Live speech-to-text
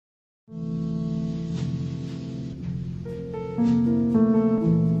Screech.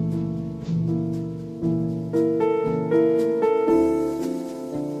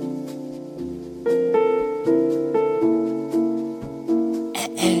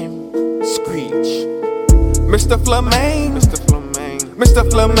 Mr. Flamang, Mr.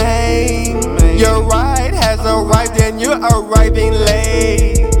 Flamang, your ride has arrived and you're arriving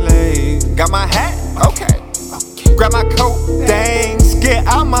late. Got my hat? Okay. Grab my coat, thanks, get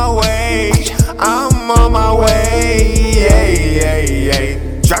out my way. I'm on my way,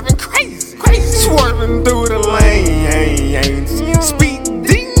 driving crazy, swerving through the lanes,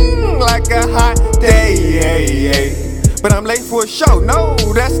 speeding like a hot day. But I'm late for a show, no,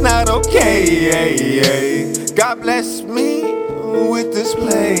 that's not okay. God bless me with this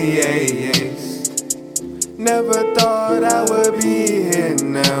place. Never thought I would be here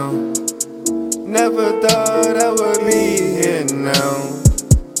now. Never thought I would be here now.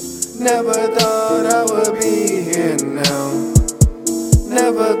 Never thought I would be here now.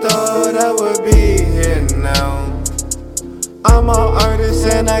 Never thought I would be here now. I'm an artist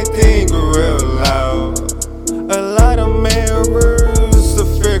and I think real loud. A lot of mirrors to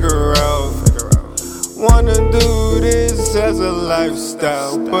figure out. Wanna do this as a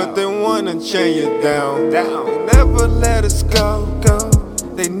lifestyle, but they wanna chain you down. They never let us go.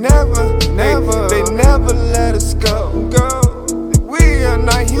 They never let us go. We are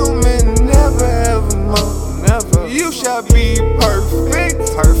not human, never ever more. You shall be perfect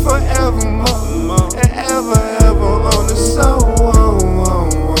forevermore, and ever on the soul.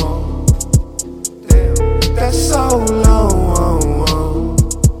 Damn, that's so long,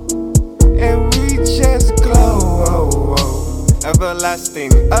 and we just glow.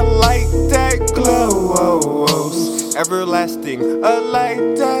 Everlasting, I like that glow. Everlasting, I like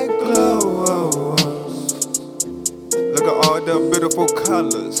that glow. Look at all the beautiful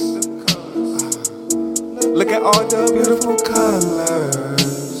colors. Look at all the beautiful colors.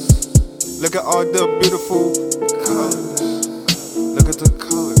 Look at all the beautiful colors. Look at the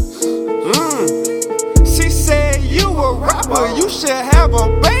colors. She said you a rapper, you should have a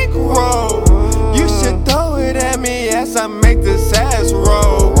bankroll. You should throw it at me as I make this ass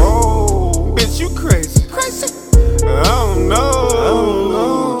roll. Bitch, you crazy. I don't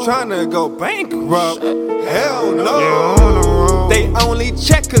know. Tryna go bankrupt. Hell no. They only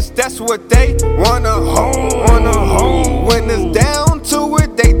check us, that's what they wanna hold. When it's down to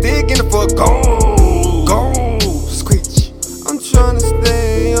it, they digging for gold. Screech. I'm tryna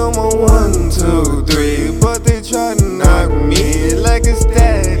stay on my 1, 2, 3, but they tryna knock me like it's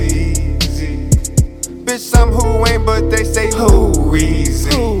that easy. Bitch, I'm who ain't, but they say who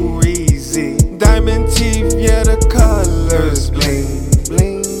easy. Diamond teeth, yeah, the colors bling.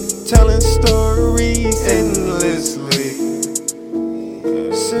 Telling stories endlessly.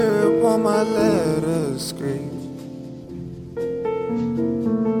 Syrup on my letter screen.